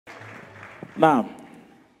Naam.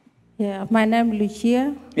 Yeah, my name is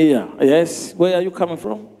Lucia. Yeah, yes. Where are you coming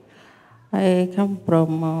from? I come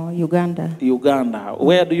from Uganda. Uganda.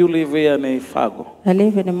 Where do you live here in Fargo? I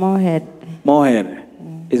live in Moorhead. Moorhead.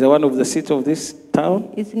 Is it one of the cities of this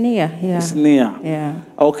town? It's near, yeah. It's near. Yeah.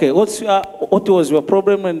 Okay, what was your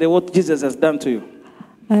problem and what Jesus has done to you?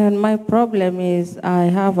 And my problem is I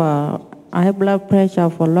have high blood pressure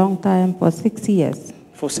for a long time, for 6 years.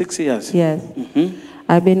 For 6 years? Yes. Mm-hmm.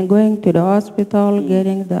 I've been going to the hospital,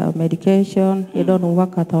 getting the medication. It don't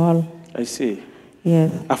work at all. I see.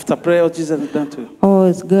 Yes. After prayer, what Jesus has done to you? Oh,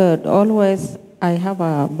 it's good. Always I have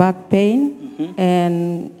a back pain,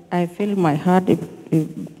 and I feel my heart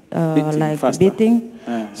like faster. beating.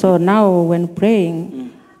 So now when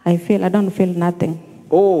praying, I don't feel nothing.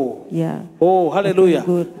 Oh. Yeah. Oh, hallelujah.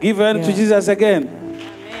 Give hand to Jesus again.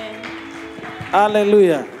 Amen.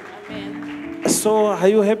 Hallelujah. Amen. So, are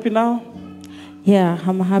you happy now? Yeah,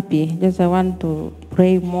 I'm happy. Just I want to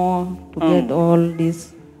pray more to get all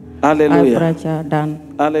this Hallelujah. blood pressure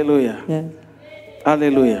done. Hallelujah. Yes.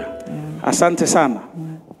 Hallelujah. Asante sana.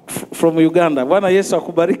 From Uganda. Bwana Yesu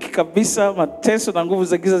akubariki kabisa. Mateso na nguvu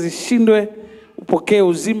za giza zishindwe. Upokee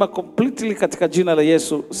uzima completely katika jina la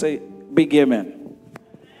Yesu. Say big amen.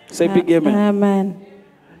 Say big amen. Amen.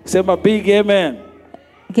 Sema big amen.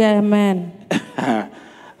 Amen.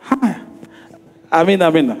 Amina,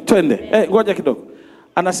 amina. Twende. Ngoja kidogo.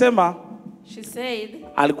 Anasema She said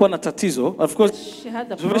alikuwa na tatizo. Of course, she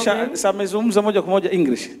had a problem. Samezungumza moja kwa moja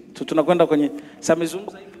English. Tunakwenda kwenye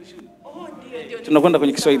samezungumza English. Tunakwenda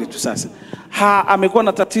kwenye Kiswahili tu sasa. Amekuwa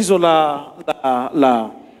na tatizo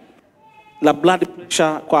la blood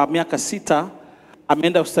pressure kwa miaka 6.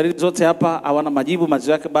 Ameenda hospitali zote hapa, hawana majibu,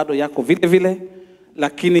 maziwa yake bado yako vile vile.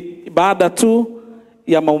 Lakini baada tu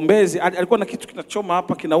ya maombezi, alikuwa na kitu kinachoma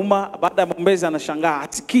hapa kinauma, baada ya maombezi anashangaa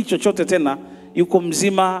hasikii chochote tena, yuko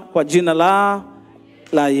mzima kwa jina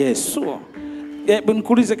la Yesu.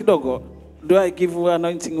 Nikuulize kidogo, do I give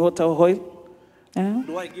anointing water or oil?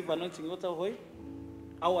 Do I give anointing water or oil?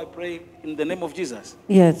 How I pray in the name of Jesus?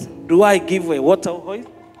 Yes. Do I give a water or oil?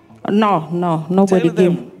 No, nobody Tell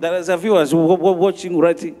them, give. there is a viewers who are watching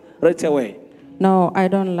right away. No, I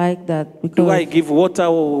don't like that. Because Do I give water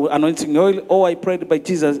or anointing oil, or I pray by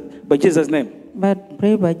Jesus' name? But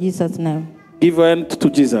pray by Jesus' name. Give hand to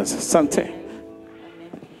Jesus. Sante.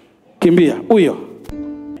 Kimbia. Huyo.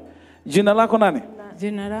 Jina lako nani?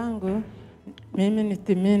 Jina langu mimi ni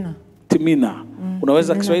Timina. Timina.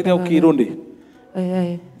 Unaweza Kiswahili au Kirundi?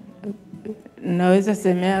 Naweza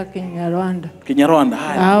semea Kinyarwanda. Kinyarwanda.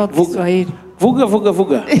 Haya. Au Kiswahili. Vuga.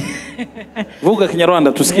 Vuga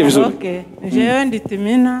Kinyarwanda tusikie vizuri. Okay. Jewe ndi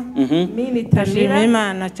Timina. Mimi ni Tamira.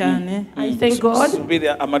 Imana cyane. I thank God. Subiri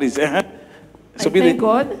amalize. Thank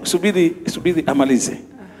God. Subiri amalize.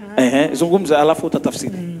 Zungumza alafu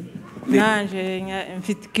utatafsiri. Nanje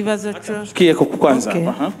mfite kibazo cyo. Sikie kwa kwanza.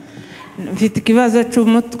 Mfite kibazo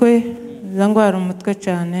cy'umutwe, zangwara umutwe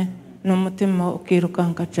cyane, n'umutima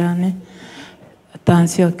ukirukanka cyane.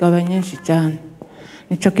 Tension ikaba nyinshi cyane.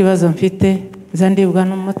 Nico kibazo mfite, zandibwa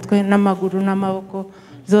n'umutwe n'amaguru n'amaboko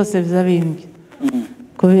zose bizabimbye.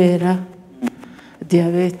 Kubera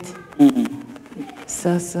diabete.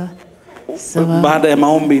 Sasa baada ya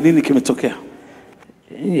maombi nini kimetokea?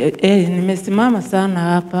 Nimesimama sana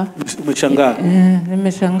hapa. Umeshangaa?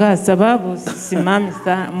 Nimeshangaa sababu simami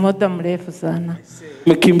sana muda mrefu sana.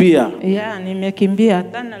 Umekimbia? Nimekimbia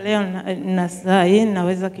hata na leo na saa hii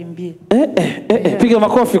naweza kimbia. Piga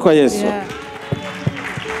makofi kwa Yesu.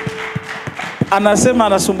 Anasema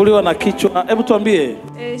anasumbuliwa na kichwa. Hebu tuambie.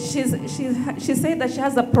 She said that she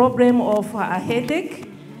has a problem of a headache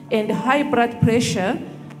and high blood pressure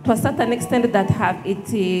to a certain extent that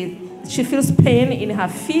she feels pain in her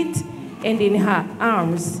feet and in her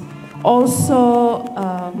arms. Also,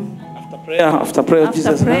 after prayer,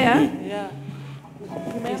 Jesus.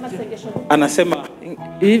 Anasema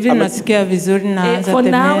hivi nasikia vizuri na for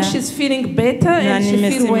now she's feeling better and she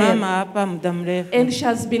feels well. Hapa muda mrefu. And she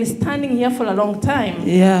has been standing here for a long time.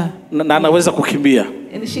 Na anaweza kukimbia.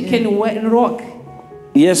 And she can walk.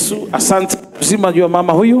 Yesu, asante uzima juu ya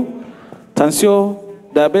mama huyu. Tansio,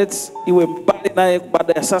 diabetes iwe mbali naye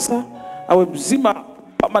baada ya sasa, awe mzima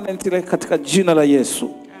permanently katika jina la Yesu.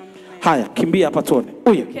 Haya, kimbia hapa tuone.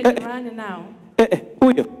 Huyo.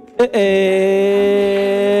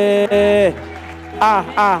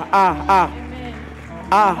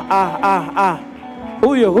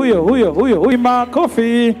 Huyo. Huyo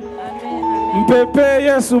makofi.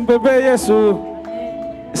 Mpepe Yesu.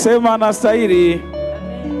 Sema anastahili.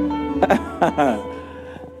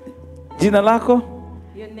 Jina lako?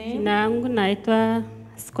 Jina langu naitwa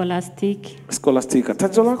Scholastic.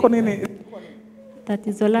 Tatizo lako nini?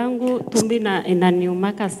 Tatizo langu tumbo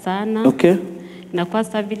inaniumaka sana. Okay. Na kwa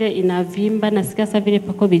sasa vile inavimba, nasikia sasa vile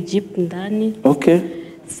pako vijipu ndani. Okay.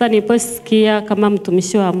 Sasa niliposikia kama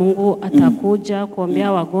mtumishi wa Mungu atakuja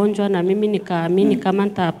kuombea wagonjwa na mimi nikaamini kama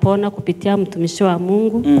nitapona kupitia mtumishi wa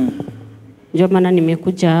Mungu. Ndio maana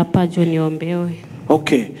nimekuja hapa juu niombewe.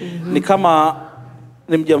 Okay. Ni kama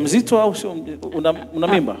ni mjamzito au sio, una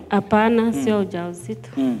mimba? Hapana, sio ujauzito.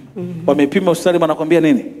 Wamepima hospitali wanakuambia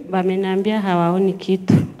nini? Wameniambia hawaoni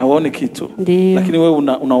kitu. Hawaoni kitu. Ndiyo. Lakini wewe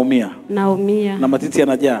unaumia. Naumia. Na matiti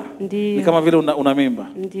yanajaa. Ndiyo. Ni kama vile una mimba.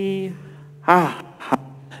 Ndiyo.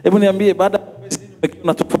 Hebu niambie baada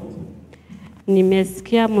ya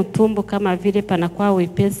nimesikia mtumbo kama vile panakuwa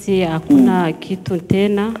wepesi, hakuna kitu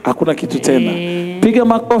tena. Hakuna kitu tena. Piga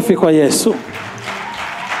makofi kwa Yesu.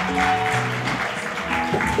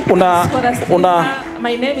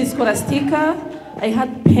 My name is Korastika. I had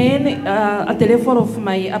pain at the level of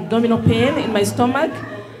my abdominal pain in my stomach,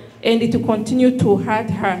 and it continued to hurt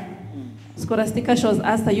her. Korastika, she was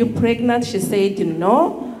asked, "Are you pregnant?" She said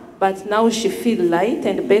no, but now she feels light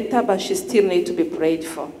and better, but she still needs to be prayed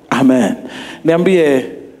for. Amen. Niambie,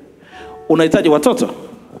 unahitaji watoto?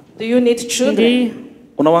 Do you need children?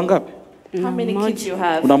 Una wangapi? How many kids you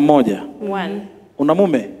have? Una mmoja. One. Una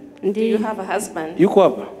mume? Do you have a husband? Yuko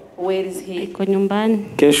hapa? Where is he? Yuko nyumbani.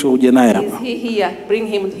 Kesho uje naye hapa. Is he here? Bring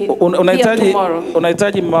him here tomorrow.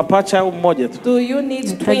 Unahitaji mapacha au mmoja tu? Do you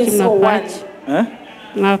need twins or one?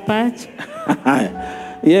 Mapacha.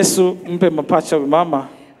 Yesu mpe mapacha mama.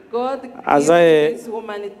 God azae gives this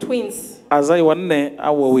woman twins. Azae wanne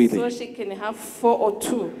au wawili. So she can have 4 or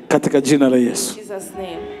 2. Katika jina la Yesu. In Jesus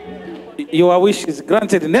name. Your wish is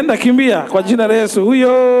granted. Nenda kimbia kwa jina la Yesu.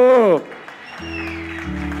 Huyo.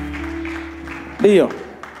 Ndio.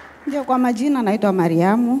 Ndio, kwa majina naitwa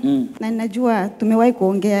Mariamu na ninajua tumewahi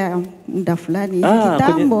kuongea muda fulani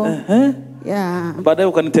kitambo. Baadaye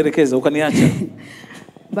ukanitelekeza, ukaniacha.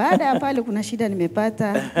 Baada ya pale kuna shida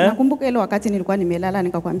nimepata. Nakumbuka ile wakati nilikuwa nimelala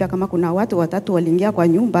nikakwambia kama kuna watu 3 waliingia kwa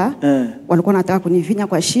nyumba, walikuwa wanataka kunivinya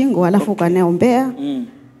kwa shingo, alafu ukaniombea.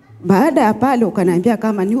 Baada ya pale ukaniambia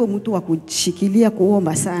kama niwe mtu wa kushikilia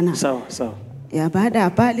kuomba sana. Sawa. Baada ya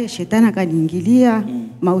pale shetani akaniingilia,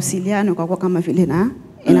 mawasiliano kwa kama vile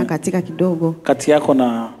inakatika kidogo. Kati yako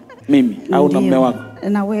na mimi au na mume wako?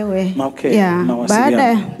 Na wewe. Okay.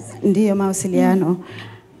 Baada mawasiliano.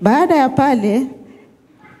 Baada ya pale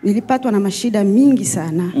nilipatwa na mashida mingi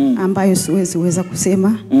sana ambayo siwezi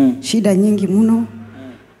kusema. Shida nyingi mno.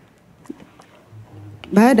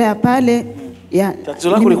 Baada ya pale tatizo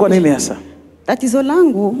lako lilikuwa nini hasa? Tatizo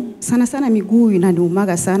langu sana miguu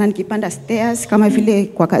inaniumaga sana nikipanda stairs, kama vile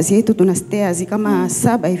kwa kazi yetu tuna stairs kama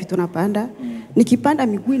 7 hivi tunapanda. Nikipanda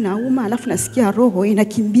miguu inauma, alafu nasikia roho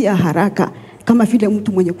inakimbia haraka kama vile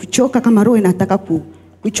mtu mwenye kuchoka, kama roho inataka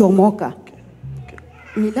kuchomoka.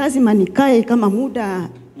 Ni lazima nikae kama muda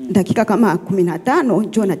dakika kama 15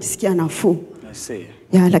 ndio najisikia nafuu.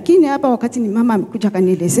 Lakini hapa wakati ni mama amekuja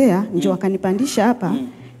kanielezea, ndio akanipandisha hapa.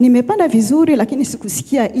 Nimepanda vizuri lakini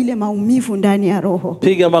sikusikia ile maumivu ndani ya roho.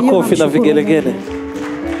 Piga makofi na vigelegele.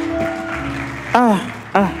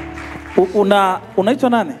 Unaitwa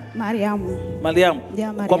nani? Mariamu. Mariamu.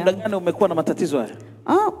 Kwa muda gani umekuwa na matatizo haya?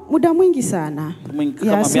 Muda mwingi sana.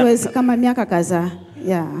 Kama miaka kadhaa.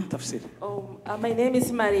 Tafsiri. My name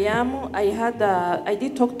is Mariamu. I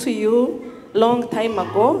did talk to you long time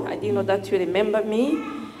ago. I didn't know that you remember me.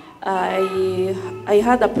 I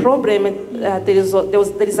had a problem.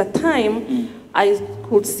 There is a time I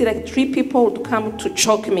could see like 3 people would come to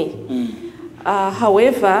choke me.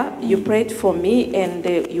 However, you prayed for me and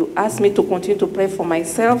you asked me to continue to pray for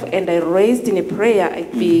myself, and I raised in a prayer. I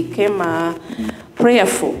became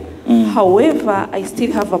prayerful. However, I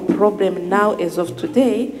still have a problem now as of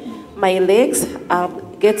today. My legs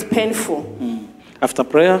get painful. After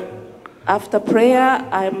prayer? After prayer,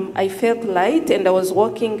 I felt light and I was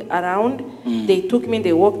walking around. They took me,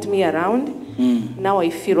 they walked me around. Now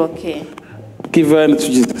I feel okay. Give your hand to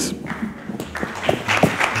Jesus.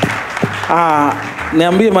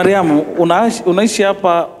 Niambie Mariamu, unaishi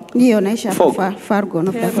hapa? Ndio, naishi hapa Fargo,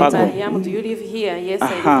 North Dakota. Mariamu, do you live here? Yes, I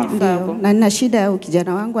live in Fargo. Na nina shida,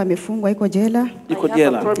 kijana wangu amefungwa, iko jela. Iko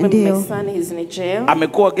jela? Ndio. My son is in jail.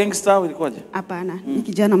 Amekuwa gangster au ilikuwaje? Hapana, ni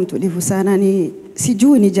kijana mtulivu sana,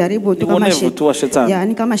 sijui nijaribu tu kama shetani.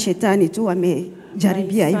 Ni kama shetani tu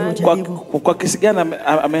amejaribia hivyo jaribu. Kwa kesi gani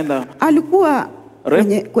ameenda? Alikuwa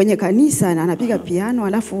kwenye kanisa na anapiga piano,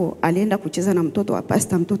 alafu alienda kucheza na mtoto wa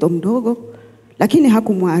pastor, mtoto mdogo, lakini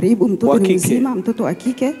hakumharibu. Mtoto ni mzima, mtoto wa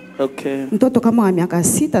kike. Mtoto kama wa miaka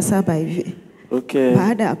 6-7 hivi.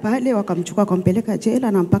 Baada ya pale wakamchukua kumpeleka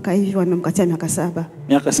jela na mpaka hivi wamemkatia miaka 7.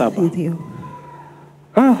 Miaka 7. Ndio.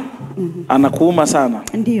 Anakuuma sana.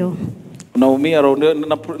 Ndio. Unaumia roho,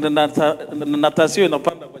 natasio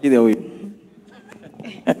inapanda kwa ajili ya huyu.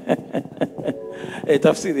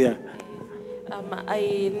 Tafsiri ya.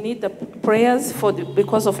 I need the prayers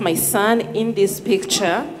because of my son in this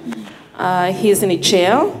picture. He's in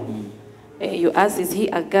jail. You ask, is he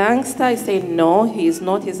a gangster? I say, no, he is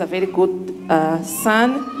not. He's a very good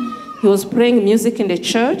son. He was playing music in the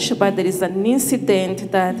church, but there is an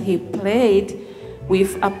incident that he played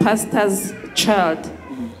with a pastor's child.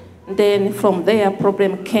 Then from there, a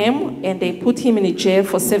problem came, and they put him in jail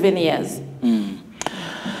for 7 years.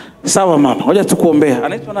 Sawa mama, hoja tukuombea.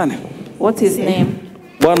 Anaitwa nani? What's his name?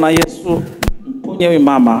 Bwana Yesu, mponye huyu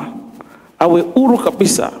mama, awe huru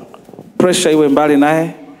kabisa. Pressure iwe mbali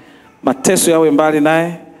naye, mateso yawe mbali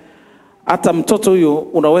naye. Hata mtoto huyo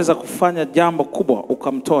unaweza kufanya jambo kubwa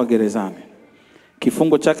ukamtoa gerezani.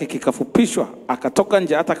 Kifungo chake kikafupishwa, akatoka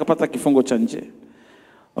nje, hata akapata kifungo cha nje.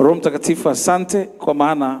 Roho Mtakatifu, asante kwa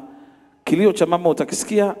maana kilio cha mama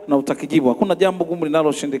utakisikia na utakijibu. Hakuna jambo gumu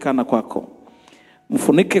linaloshindikana kwako.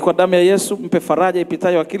 Mfunike kwa damu ya Yesu, mpe faraja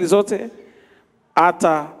ipitayo akili zote.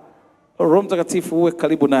 Hata Roho Mtakatifu uwe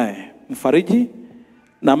karibu naye, mfariji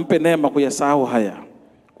na mpe neema kuyasahau haya.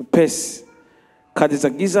 Upesi kazi za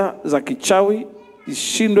giza za kichawi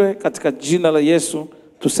ishindwe katika jina la Yesu,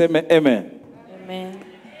 tuseme amen. Amen.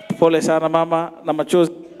 Pole sana mama na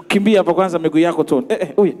machozi. Kimbia hapa kwanza, miguu yako tu.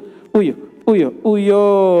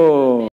 Huyo.